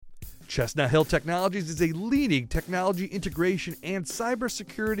Chestnut Hill Technologies is a leading technology integration and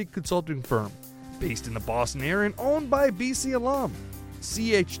cybersecurity consulting firm based in the Boston area and owned by a BC alum.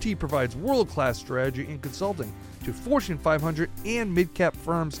 CHT provides world-class strategy and consulting to Fortune 500 and mid-cap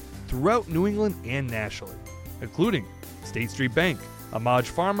firms throughout New England and nationally, including State Street Bank,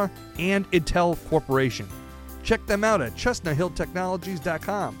 Amaj Pharma, and Intel Corporation. Check them out at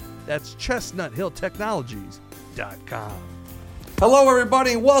chestnuthilltechnologies.com. That's chestnuthilltechnologies.com. Hello,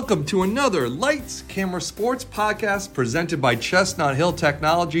 everybody, and welcome to another Lights, Camera, Sports podcast presented by Chestnut Hill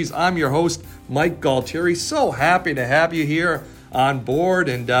Technologies. I'm your host, Mike Galtieri. So happy to have you here on board.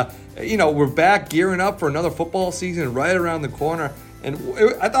 And, we're back gearing up for another football season right around the corner. And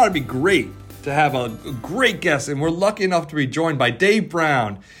I thought it'd be great to have a great guest. And we're lucky enough to be joined by Dave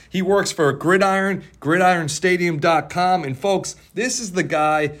Brown. He works for Gridiron, gridironstadium.com. And, folks, this is the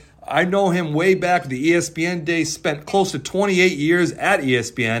guy. I know him way back the ESPN days, spent close to 28 years at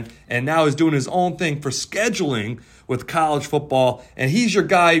ESPN, and now is doing his own thing for scheduling with college football. And he's your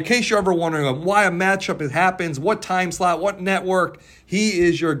guy, in case you're ever wondering why a matchup happens, what time slot, what network, he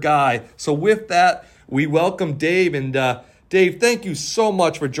is your guy. So with that, we welcome Dave. And Dave, thank you so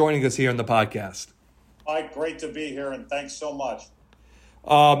much for joining us here on the podcast. Mike, great to be here, and thanks so much.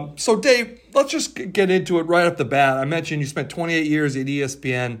 So, Dave, let's just get into it right off the bat. I mentioned you spent 28 years at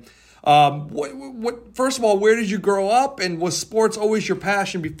ESPN. First of all, where did you grow up, and was sports always your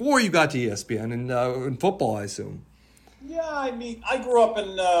passion before you got to ESPN and in football, I assume? Yeah, I grew up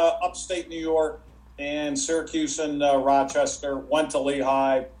in upstate New York and Syracuse and Rochester, went to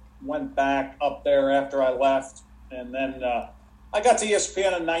Lehigh, went back up there after I left, and then I got to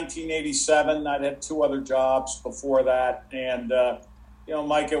ESPN in 1987. I'd had two other jobs before that, and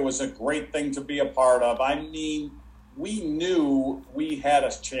Mike, it was a great thing to be a part of. I mean, we knew we had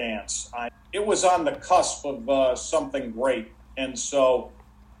a chance. It was on the cusp of something great. And so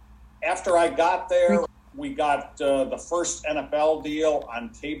after I got there, we got the first NFL deal on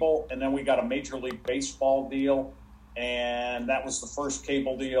cable, and then we got a Major League Baseball deal, and that was the first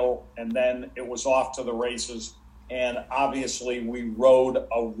cable deal, and then it was off to the races. And obviously we rode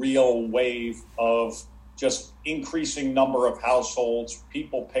a real wave of just increasing number of households.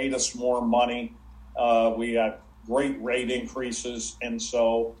 People paid us more money. We got great rate increases. And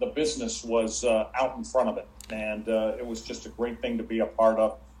so the business was out in front of it. And it was just a great thing to be a part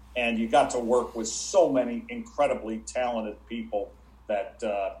of. And you got to work with so many incredibly talented people that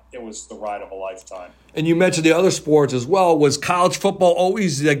it was the ride of a lifetime. And you mentioned the other sports as well. Was college football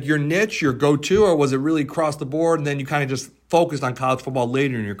always like your niche, your go-to, or was it really across the board and then you kind of just focused on college football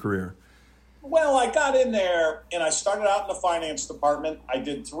later in your career? Well, I got in there, and I started out in the finance department. I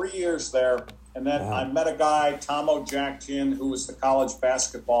did 3 years there, and then I met a guy, Tom Ojakjian, who was the college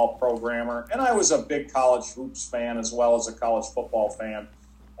basketball programmer, and I was a big college hoops fan as well as a college football fan.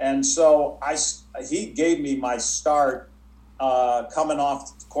 And so he gave me my start coming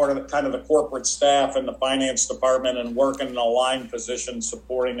off kind of the corporate staff in the finance department and working in a line position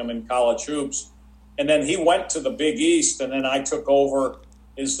supporting him in college hoops. And then he went to the Big East, and then I took over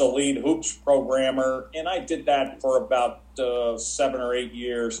as the lead hoops programmer, and I did that for about 7 or 8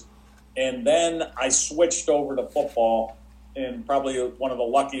 years. And then I switched over to football, and probably one of the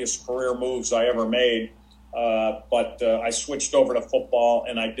luckiest career moves I ever made. But I switched over to football,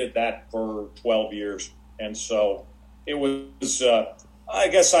 and I did that for 12 years. And so it was, I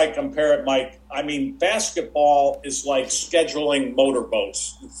guess I compare it, Mike. I mean, basketball is like scheduling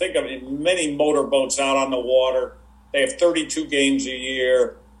motorboats. Think of it, many motorboats out on the water. They have 32 games a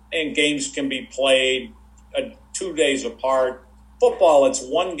year, and games can be played 2 days apart. Football, it's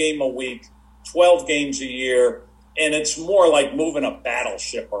one game a week, 12 games a year, and it's more like moving a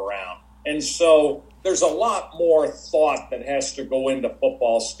battleship around. And so there's a lot more thought that has to go into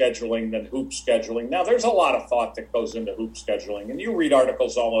football scheduling than hoop scheduling. Now, there's a lot of thought that goes into hoop scheduling, and you read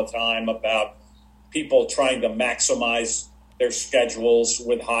articles all the time about people trying to maximize their schedules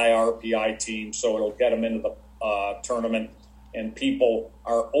with high RPI teams so it'll get them into the tournament, and people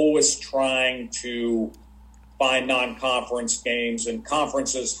are always trying to find non-conference games, and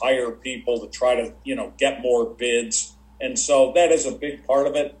conferences hire people to try to, get more bids. And so that is a big part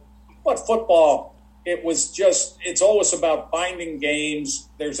of it. But football, it's always about finding games.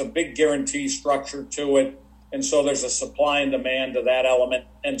 There's a big guarantee structure to it. And so there's a supply and demand to that element.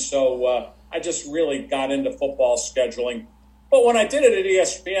 And so I just really got into football scheduling. But when I did it at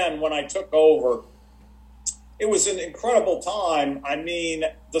ESPN, when I took over, it was an incredible time. I mean,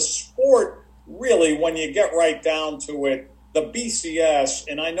 the sport really, when you get right down to it, the BCS,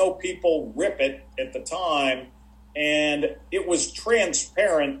 and I know people rip it at the time, and it was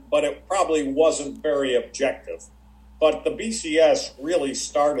transparent, but it probably wasn't very objective. But the BCS really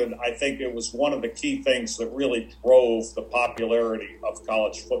started, I think it was one of the key things that really drove the popularity of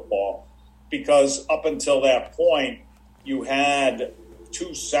college football, because up until that point, you had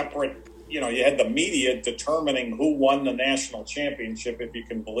two separate, you had the media determining who won the national championship, if you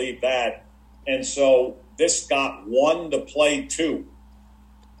can believe that. And so this got one to play two.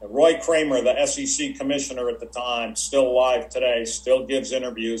 Roy Kramer, the SEC commissioner at the time, still alive today, still gives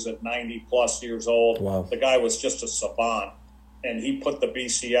interviews at 90-plus years old. Wow. The guy was just a savant, and he put the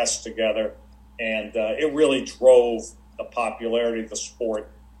BCS together, and it really drove the popularity of the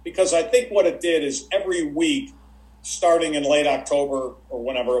sport. Because I think what it did is every week, starting in late October or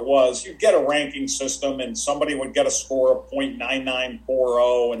whenever it was, you'd get a ranking system, and somebody would get a score of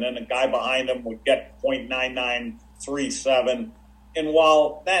 .9940, and then the guy behind them would get .9937. And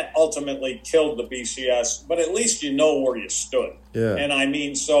while that ultimately killed the BCS, but at least you know where you stood. Yeah. And I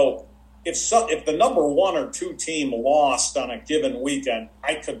mean, so if the number one or two team lost on a given weekend,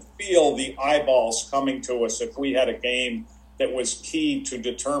 I could feel the eyeballs coming to us if we had a game that was key to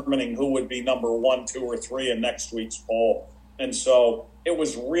determining who would be number 1, 2, or 3 in next week's poll. And so it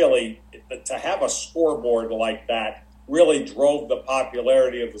was really, to have a scoreboard like that really drove the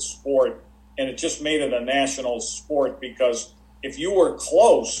popularity of the sport. And it just made it a national sport, because if you were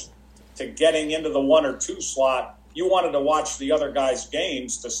close to getting into the 1 or 2 slot, you wanted to watch the other guys'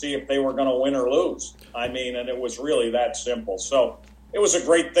 games to see if they were going to win or lose. I mean, and it was really that simple. So it was a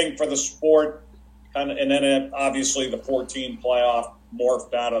great thing for the sport. And then obviously the 14 playoff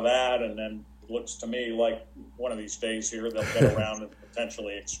morphed out of that. And then it looks to me like one of these days here they'll get around and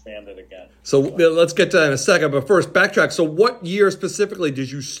potentially expand it again. So let's get to that in a second. But first, backtrack. So what year specifically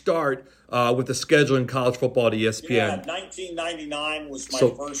did you start with the schedule in college football at ESPN? Yeah, 1999 was my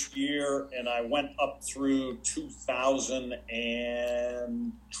first year, and I went up through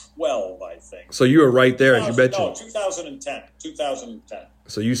 2012, I think. So you were right there, as you mentioned. No, 2010.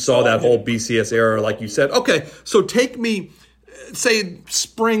 So you saw that whole BCS era, like you said. Okay, so take me, say,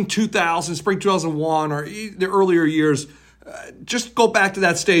 spring 2001, or the earlier years. Just go back to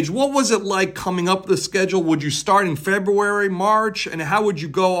that stage. What was it like coming up the schedule? Would you start in February, March, and how would you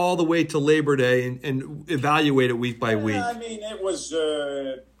go all the way to Labor Day and evaluate it week by week? I mean, it was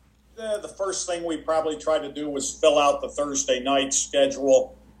the first thing we probably tried to do was fill out the Thursday night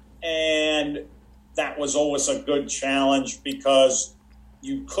schedule, and that was always a good challenge because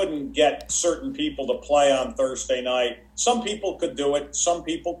you couldn't get certain people to play on Thursday night. Some people could do it, some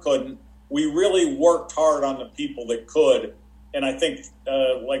people couldn't. We really worked hard on the people that could. And I think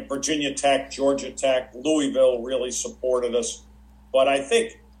like Virginia Tech, Georgia Tech, Louisville really supported us. But I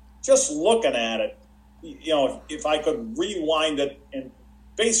think just looking at it, if I could rewind it, and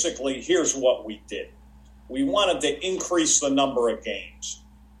basically here's what we did. We wanted to increase the number of games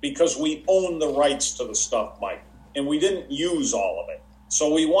because we own the rights to the stuff, Mike, and we didn't use all of it.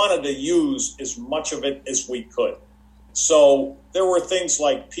 So we wanted to use as much of it as we could. So there were things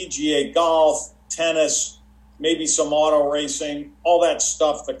like PGA golf, tennis, maybe some auto racing, all that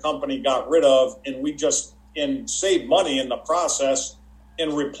stuff the company got rid of, and we just saved money in the process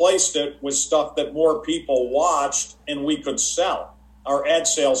and replaced it with stuff that more people watched and we could sell. Our ad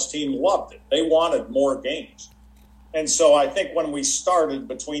sales team loved it. They wanted more games. And so I think when we started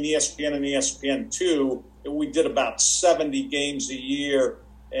between ESPN and ESPN2, we did about 70 games a year.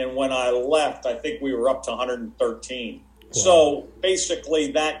 And when I left, I think we were up to 113. Wow. So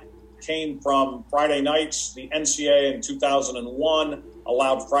basically that came from Friday nights. The NCAA in 2001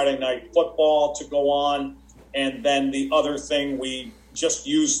 allowed Friday night football to go on. And then the other thing, we just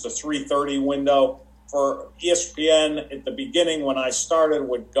used the 3:30 window. For ESPN, at the beginning when I started,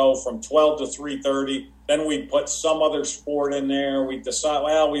 would go from 12 to 3:30. Then we'd put some other sport in there. We'd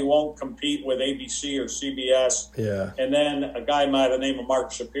decide, we won't compete with ABC or CBS. Yeah. And then a guy by the name of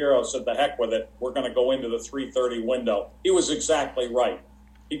Mark Shapiro said, the heck with it. We're going to go into the 3:30 window. He was exactly right.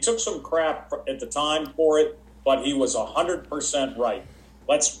 He took some crap at the time for it, but he was 100% right.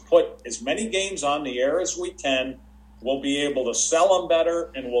 Let's put as many games on the air as we can. We'll be able to sell them better,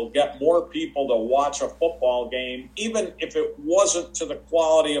 and we'll get more people to watch a football game, even if it wasn't to the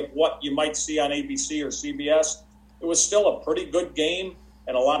quality of what you might see on ABC or CBS. It was still a pretty good game,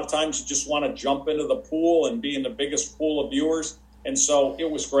 and a lot of times you just want to jump into the pool and be in the biggest pool of viewers, and so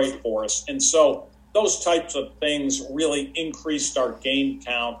it was great for us. And so those types of things really increased our game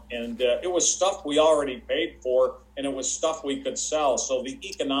count, and it was stuff we already paid for, and it was stuff we could sell. So the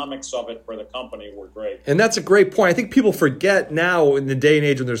economics of it for the company were great. And that's a great point. I think people forget now in the day and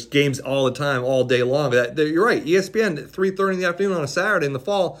age when there's games all the time, all day long, that you're right. ESPN at 3:30 in the afternoon on a Saturday in the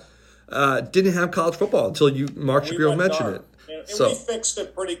fall didn't have college football until Mark Shapiro mentioned it. And we fixed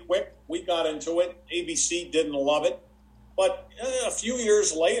it pretty quick. We got into it. ABC didn't love it. But a few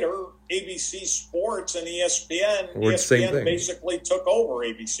years later, ABC Sports and Or the same ESPN thing. basically took over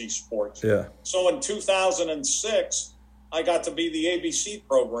ABC Sports. Yeah. So in 2006, I got to be the ABC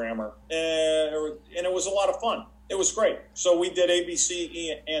programmer, and it was a lot of fun. It was great. So we did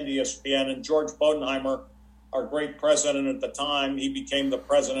ABC and ESPN, and George Bodenheimer, our great president at the time, he became the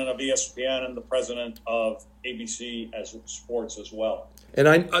president of ESPN and the president of ABC as Sports as well.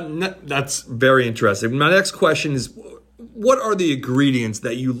 And that's very interesting. My next question is, what are the ingredients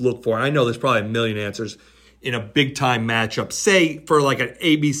that you look for? And I know there's probably a million answers in a big-time matchup. Say, for like an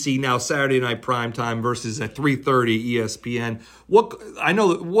ABC now Saturday night primetime versus a 3:30 ESPN. What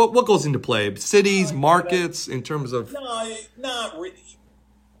goes into play? Cities, markets, in terms of... No, not really.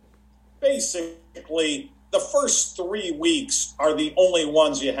 Basically, the first 3 weeks are the only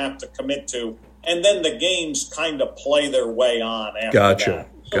ones you have to commit to, and then the games kind of play their way on after that.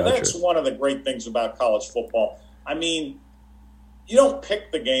 So that's one of the great things about college football. I mean, you don't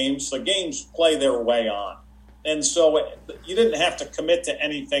pick the games play their way on. And so you didn't have to commit to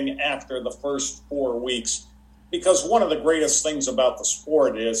anything after the first 4 weeks, because one of the greatest things about the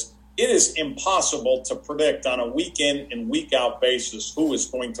sport is it is impossible to predict on a week in and week out basis who is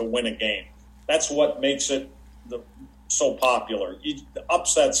going to win a game. That's what makes it so popular. The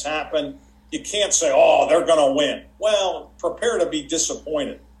upsets happen. You can't say, oh, they're going to win. Well, prepare to be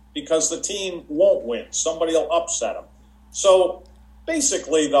disappointed, because the team won't win. Somebody will upset them. So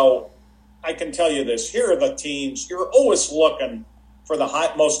basically, though, I can tell you this. Here are the teams. You're always looking for the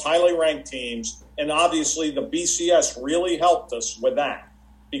most highly ranked teams. And obviously, the BCS really helped us with that,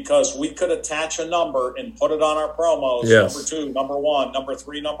 because we could attach a number and put it on our promos. Yes. Number 2, number 1, number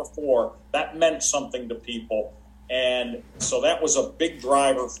 3, number 4. That meant something to people. And so that was a big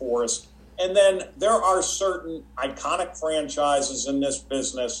driver for us. And then there are certain iconic franchises in this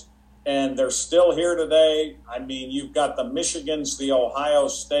business, and they're still here today. I mean, you've got the Michigans, the Ohio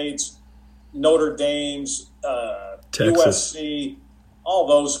States, Notre Dame's, Texas. USC, all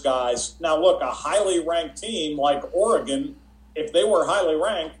those guys. Now, look, a highly ranked team like Oregon, if they were highly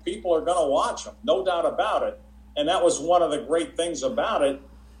ranked, people are going to watch them, no doubt about it. And that was one of the great things about it.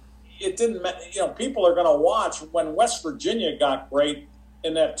 It didn't, people are going to watch. When West Virginia got great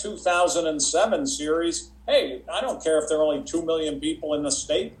in that 2007 series, hey, I don't care if there are only 2 million people in the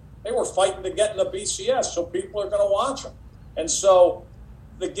state. They were fighting to get in the BCS, so people are going to watch them. And so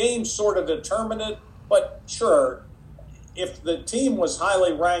the game sort of determined it. But sure, if the team was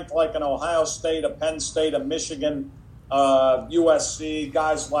highly ranked, like an Ohio State, a Penn State, a Michigan, USC,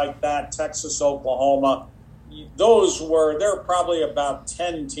 guys like that, Texas, Oklahoma, there are probably about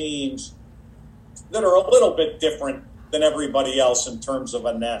 10 teams that are a little bit different than everybody else in terms of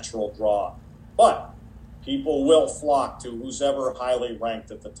a natural draw. But people will flock to who's ever highly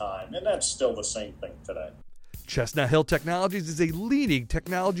ranked at the time, and that's still the same thing today. Chestnut Hill Technologies is a leading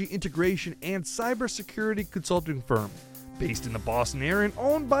technology integration and cybersecurity consulting firm based in the Boston area and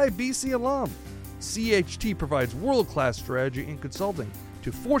owned by a BC alum. CHT provides world-class strategy and consulting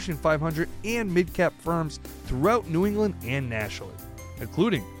to Fortune 500 and mid-cap firms throughout New England and nationally,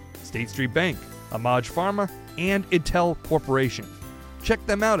 including State Street Bank, Amaj Pharma, and Intel Corporation. Check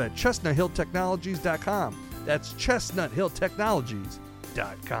them out at chestnuthilltechnologies.com. That's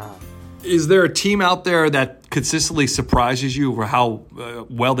chestnuthilltechnologies.com. Is there a team out there that consistently surprises you for how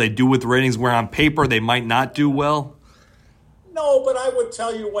well they do with ratings, where on paper they might not do well? No, but I would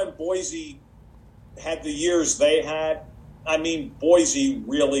tell you, when Boise had the years they had, I mean, Boise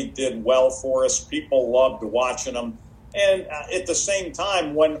really did well for us. People loved watching them. And at the same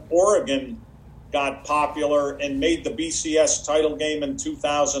time, when Oregon got popular and made the BCS title game in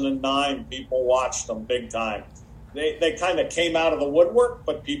 2009, people watched them big time. They kind of came out of the woodwork,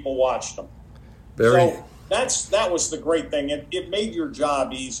 but people watched them. So that was the great thing. It made your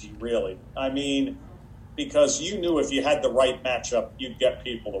job easy, really. I mean, because you knew if you had the right matchup, you'd get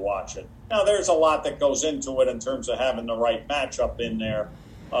people to watch it. Now, there's a lot that goes into it in terms of having the right matchup in there.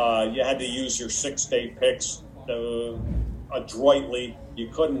 You had to use your 6-day picks adroitly. You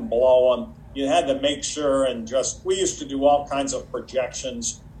couldn't blow them. You had to make sure, and we used to do all kinds of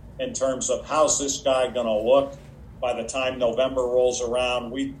projections in terms of how's this guy going to look by the time November rolls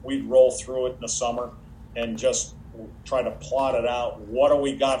around. We'd roll through it in the summer and just try to plot it out. What do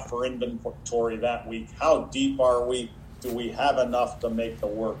we got for inventory that week? How deep are we? Do we have enough to make the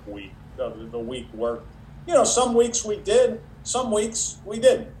week work? Some weeks we did, some weeks we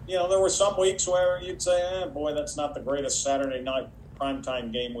didn't. There were some weeks where you'd say, boy, that's not the greatest Saturday night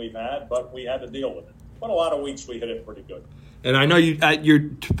primetime game we've had, but we had to deal with it. but a lot of weeks we hit it pretty good. And I know you at your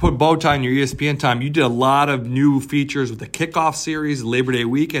to put bow tie in your ESPN time, you did a lot of new features with the kickoff series, Labor Day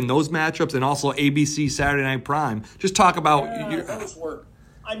weekend, those matchups, and also ABC Saturday Night Prime. Just talk about those were.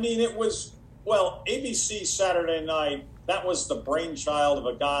 I mean, it was ABC Saturday Night. That was the brainchild of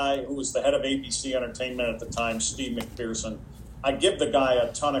a guy who was the head of ABC Entertainment at the time, Steve McPherson. I give the guy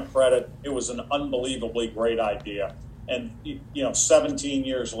a ton of credit. It was an unbelievably great idea, and 17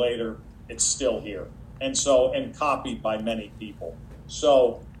 years later, it's still here. And copied by many people.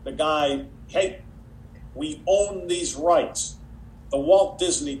 So the guy, hey, we own these rights. The Walt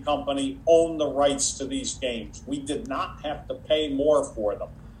Disney Company owned the rights to these games. We did not have to pay more for them.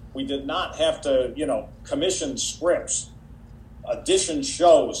 We did not have to, commission scripts, audition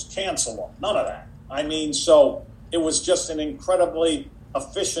shows, cancel them. None of that. I mean, so it was just an incredibly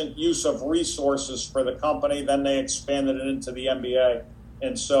efficient use of resources for the company. Then they expanded it into the NBA.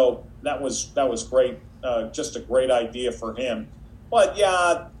 And so that was great. Just a great idea for him. But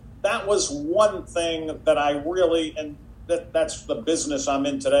yeah, that was one thing that I really, and that's the business I'm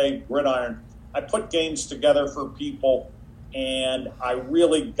in today, Gridiron. I put games together for people, and I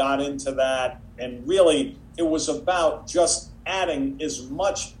really got into that. And really, it was about just adding as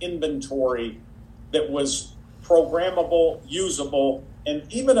much inventory that was programmable, usable,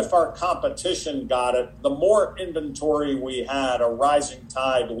 and even if our competition got it, the more inventory we had, a rising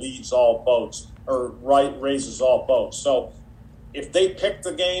tide leads all boats, or raises all boats. So if they pick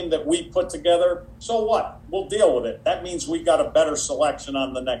the game that we put together, so what? We'll deal with it. That means we got a better selection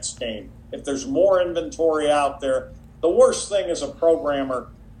on the next game. If there's more inventory out there, the worst thing as a programmer,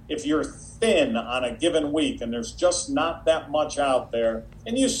 if you're thin on a given week and there's just not that much out there,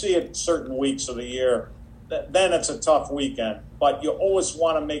 and you see it certain weeks of the year, then it's a tough weekend. But you always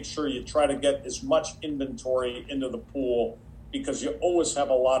want to make sure you try to get as much inventory into the pool because you always have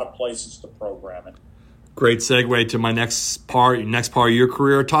a lot of places to program it. Great segue to my next part of your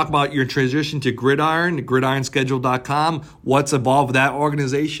career. Talk about your transition to Gridiron, gridironschedule.com. What's involved with that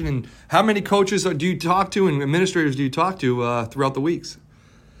organization, and how many coaches do you talk to and administrators do you talk to throughout the weeks?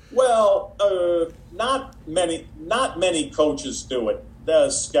 Well, not many coaches do it. The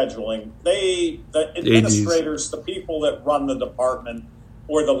scheduling, the administrators, the people that run the department,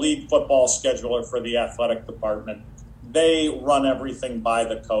 or the lead football scheduler for the athletic department, they run everything by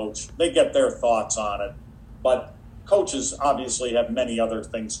the coach. They get their thoughts on it. But coaches obviously have many other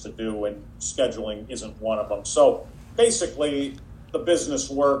things to do, and scheduling isn't one of them. So basically, the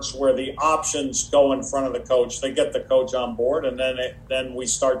business works where the options go in front of the coach. They get the coach on board, and then we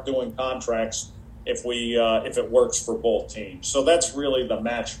start doing contracts if it works for both teams. So that's really the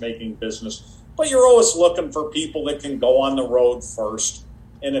matchmaking business. But you're always looking for people that can go on the road first.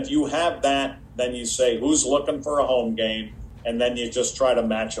 And if you have that, then you say, who's looking for a home game? And then you just try to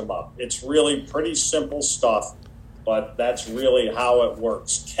match them up. It's really pretty simple stuff, but that's really how it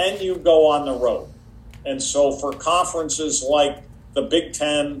works. Can you go on the road? And so for conferences like the Big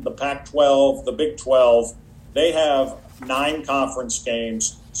Ten, the Pac-12, the Big 12, they have 9 conference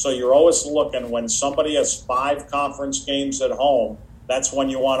games. So you're always looking when somebody has 5 conference games at home, that's when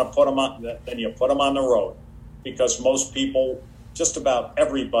you want to put them on, then you put them on the road, because most people, just about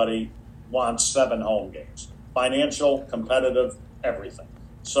everybody, wants 7 home games. Financial, competitive, everything.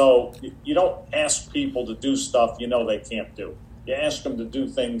 So you don't ask people to do stuff you know they can't do. You ask them to do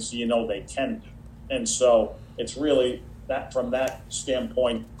things you know they can do. And so it's really, that from that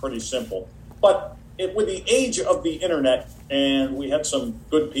standpoint, pretty simple. But with the age of the internet, and we had some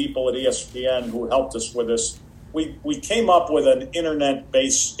good people at ESPN who helped us with this, we came up with an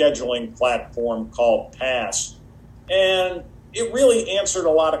internet-based scheduling platform called Pass. And it really answered a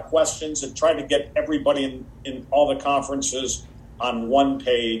lot of questions. It tried to get everybody in all the conferences on one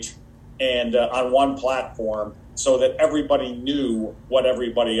page and on one platform so that everybody knew what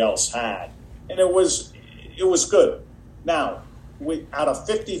everybody else had. And it was good. Now, out of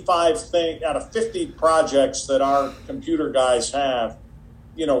 50 projects that our computer guys have,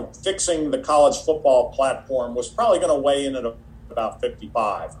 fixing the college football platform was probably going to weigh in at about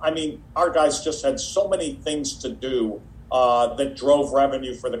 55. I mean, our guys just had so many things to do that drove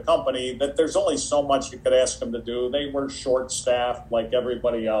revenue for the company that there's only so much you could ask them to do. They were short-staffed like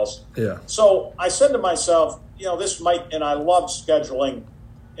everybody else. Yeah. So I said to myself, this might, and I love scheduling,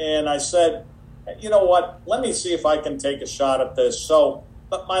 and I said, you know what, let me see if I can take a shot at this. So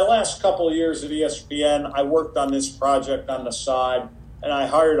but my last couple of years at ESPN, I worked on this project on the side, and I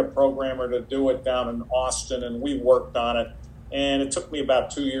hired a programmer to do it down in Austin, and we worked on it. And it took me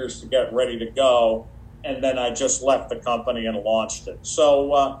about 2 years to get ready to go, and then I just left the company and launched it.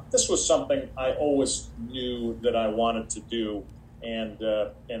 So this was something I always knew that I wanted to do, and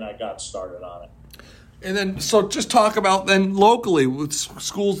I got started on it. And then, so just talk about then locally with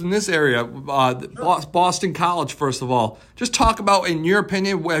schools in this area, Boston College, first of all. Just talk about, in your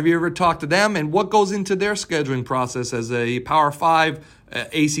opinion, have you ever talked to them and what goes into their scheduling process as a Power 5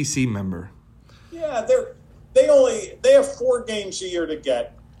 ACC member? Yeah, they have 4 games a year to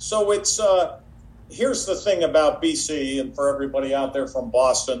get. So it's here's the thing about BC, and for everybody out there from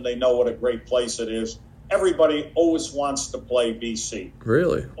Boston, they know what a great place it is. Everybody always wants to play BC.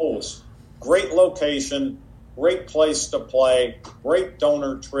 Really? Always. Great location, great place to play, great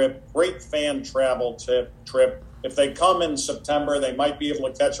donor trip, great fan travel trip. If they come in September, they might be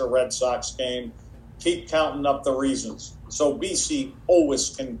able to catch a Red Sox game. Keep counting up the reasons. So BC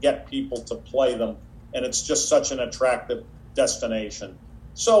always can get people to play them, and it's just such an attractive destination.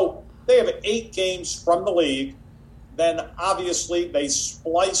 So they have 8 games from the league. Then, obviously, they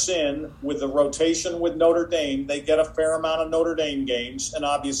splice in with the rotation with Notre Dame. They get a fair amount of Notre Dame games, and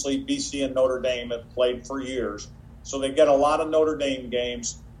obviously BC and Notre Dame have played for years. So they get a lot of Notre Dame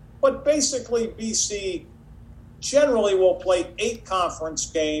games. But basically, BC generally will play 8 conference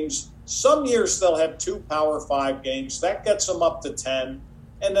games. Some years they'll have 2 Power 5 games. That gets them up to 10.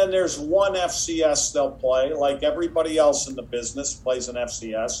 And then there's 1 FCS they'll play, like everybody else in the business plays an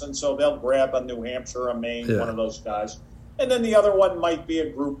FCS. And so they'll grab a New Hampshire, a Maine, one of those guys. And then the other one might be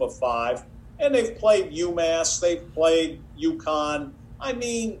a group of 5. And they've played UMass, they've played UConn. I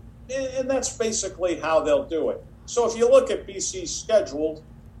mean, and that's basically how they'll do it. So if you look at BC's schedule,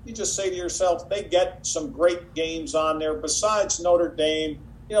 you just say to yourself, they get some great games on there besides Notre Dame.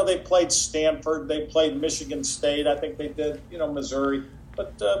 You know, they played Stanford, they played Michigan State, I think they did, Missouri.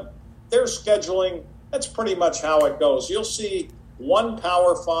 But their scheduling, that's pretty much how it goes. You'll see 1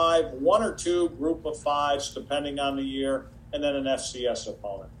 Power 5, 1 or 2 group of 5s, depending on the year, and then an FCS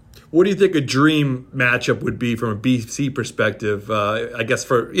opponent. What do you think a dream matchup would be from a BC perspective? I guess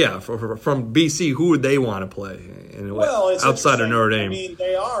from BC, who would they want to play? It's outside of Notre Dame. I mean,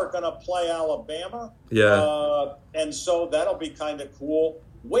 they are going to play Alabama. Yeah. And so that'll be kind of cool.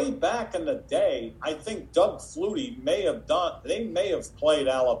 Way back in the day, I think Doug Flutie may have played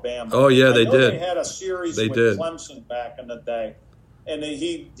Alabama. Oh, yeah, they did. They had a series with Clemson back in the day, and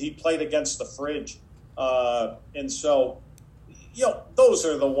he played against the Fridge. And so, those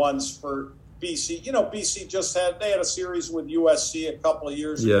are the ones for BC. BC they had a series with USC a couple of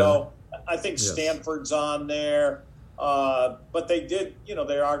years ago. I think Stanford's on there. But they did,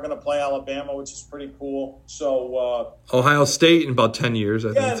 they are going to play Alabama, which is pretty cool. So Ohio State in about 10 years,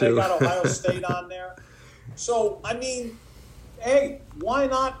 I think, too. Yeah, they got Ohio State on there. So, I mean, hey, why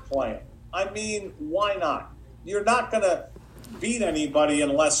not play them? I mean, why not? You're not going to beat anybody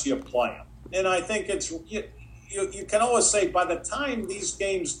unless you play them. And I think it's you can always say by the time these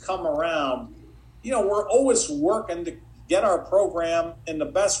games come around, we're always working to get our program in the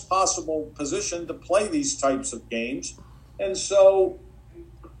best possible position to play these types of games. And so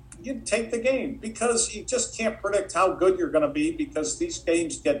you take the game because you just can't predict how good you're going to be because these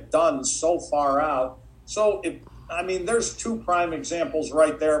games get done so far out. So, there's 2 prime examples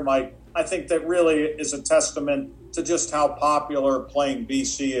right there, Mike. I think that really is a testament to just how popular playing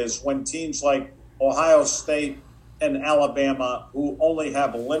BC is when teams like Ohio State and Alabama, who only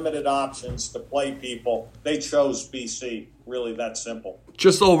have limited options to play people, they chose BC. Really that simple.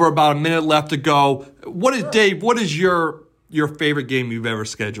 Just over about a minute left to go. Dave, what is your favorite game you've ever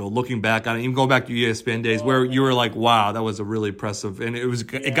scheduled, looking back on it, even going back to ESPN days, where you were like, wow, that was a really impressive, and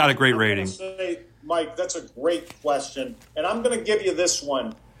it got a great rating. Mike, that's a great question. And I'm going to give you this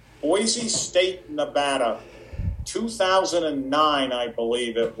one. Boise State, Nevada, 2009, I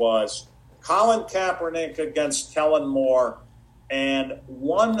believe it was. Colin Kaepernick against Kellen Moore, and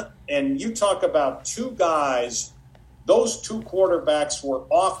you talk about 2 guys, those 2 quarterbacks were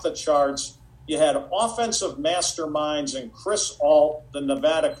off the charts. You had offensive masterminds and Chris Ault, the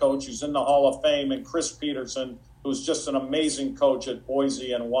Nevada coach who's in the Hall of Fame, and Chris Peterson, who's just an amazing coach at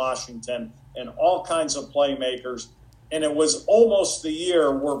Boise and Washington, and all kinds of playmakers. And it was almost the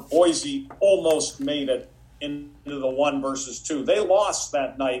year where Boise almost made it into the 1 versus 2. They lost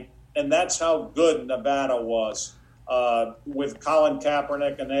that night. And that's how good Nevada was with Colin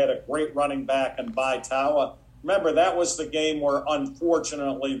Kaepernick, and they had a great running back in Baitawa. Remember, that was the game where,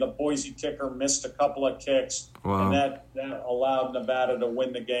 unfortunately, the Boise kicker missed a couple of kicks, and that allowed Nevada to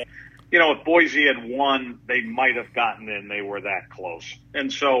win the game. If Boise had won, they might have gotten in. They were that close. And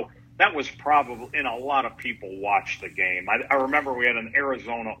so that was probably – and a lot of people watched the game. I remember we had an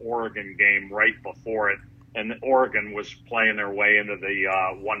Arizona-Oregon game right before it. And Oregon was playing their way into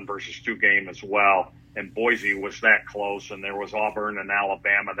the 1 versus 2 game as well. And Boise was that close. And there was Auburn and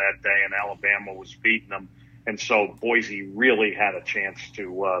Alabama that day, and Alabama was beating them. And so Boise really had a chance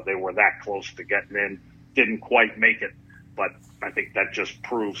to, they were that close to getting in, didn't quite make it. But I think that just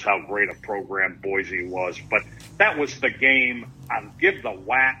proves how great a program Boise was. But that was the game. I'll give the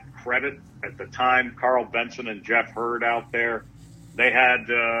WAC credit at the time. Carl Benson and Jeff Hurd out there, they had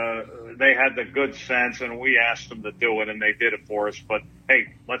the good sense, and we asked them to do it, and they did it for us. But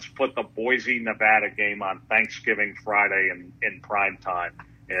hey, let's put the Boise Nevada game on Thanksgiving Friday in prime time,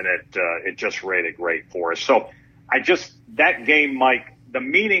 and it just rated great for us. So that game, Mike, the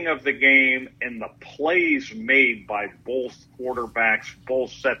meaning of the game and the plays made by both quarterbacks,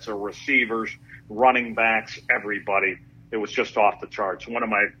 both sets of receivers, running backs, everybody, it was just off the charts. One of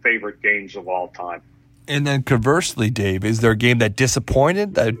my favorite games of all time. And then conversely, Dave, is there a game that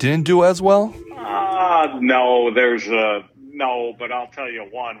disappointed, that didn't do as well? No, no, but I'll tell you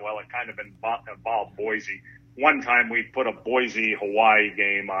one. Well, it kind of involved Boise. One time we put a Boise-Hawaii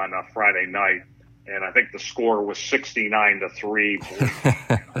game on a Friday night, and I think the score was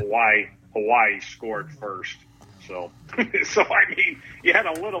 69-3. Hawaii scored first. So I mean, you had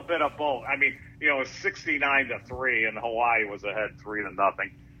a little bit of both. I mean, it was 69-3, and Hawaii was ahead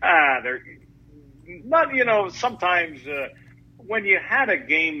 3-0. Sometimes when you had a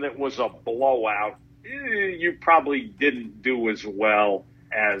game that was a blowout, you probably didn't do as well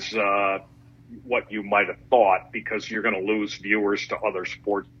as what you might have thought, because you're going to lose viewers to other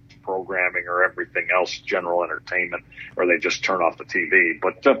sports programming or everything else, general entertainment, or they just turn off the TV.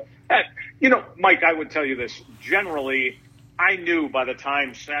 But, Mike, I would tell you this. Generally, I knew by the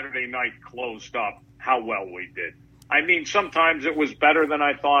time Saturday night closed up how well we did. I mean, sometimes it was better than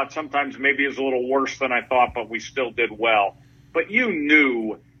I thought. Sometimes maybe it was a little worse than I thought, but we still did well. But you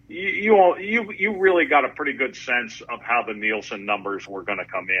knew, you really got a pretty good sense of how the Nielsen numbers were going to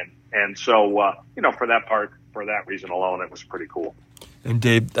come in. And so, for that reason alone, it was pretty cool. And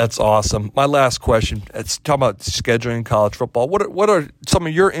Dave, that's awesome. My last question, it's talking about scheduling college football. What are some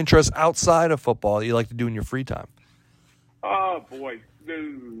of your interests outside of football that you like to do in your free time? Oh, boy.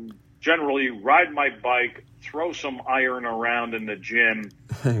 Generally, ride my bike, throw some iron around in the gym.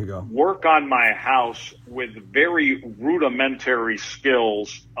 There you go. Work on my house with very rudimentary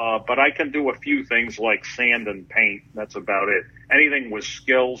skills, but I can do a few things like sand and paint. That's about it. Anything with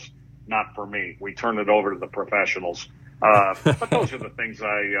skills, not for me. We turn it over to the professionals. But those are the things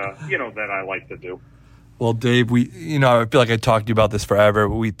that I like to do. Well, Dave, I feel like I talked to you about this forever.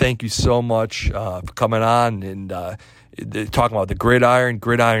 But we thank you so much for coming on and talking about the Gridiron,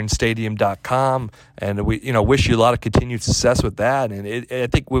 gridironstadium.com, and we wish you a lot of continued success with that. And I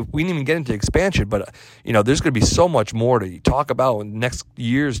think we didn't even get into expansion, but there's going to be so much more to talk about in the next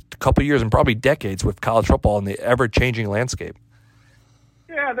couple of years, and probably decades with college football and the ever-changing landscape.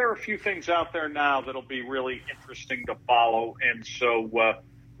 Yeah, there are a few things out there now that'll be really interesting to follow. And so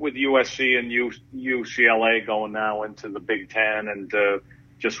with USC and UCLA going now into the Big Ten and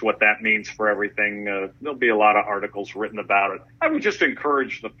just what that means for everything, there'll be a lot of articles written about it. I would just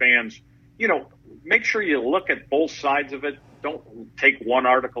encourage the fans, make sure you look at both sides of it. Don't take one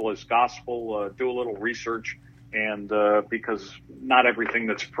article as gospel. Do a little research, and because not everything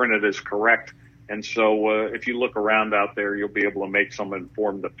that's printed is correct. And so if you look around out there, you'll be able to make some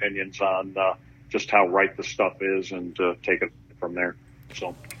informed opinions on just how right the stuff is and take it from there.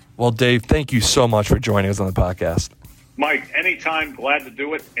 So, well, Dave, thank you so much for joining us on the podcast. Mike, anytime, glad to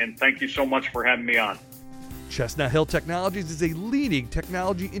do it, and thank you so much for having me on. Chestnut Hill Technologies is a leading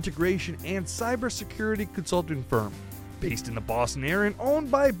technology integration and cybersecurity consulting firm based in the Boston area and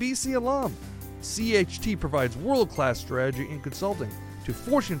owned by a BC alum. CHT provides world-class strategy and consulting to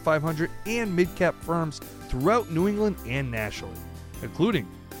Fortune 500 and mid-cap firms throughout New England and nationally, including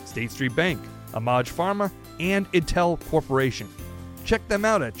State Street Bank, Amaj Pharma, and Intel Corporation. Check them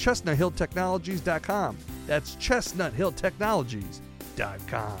out at ChestnutHillTechnologies.com. That's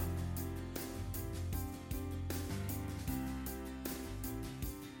ChestnutHillTechnologies.com.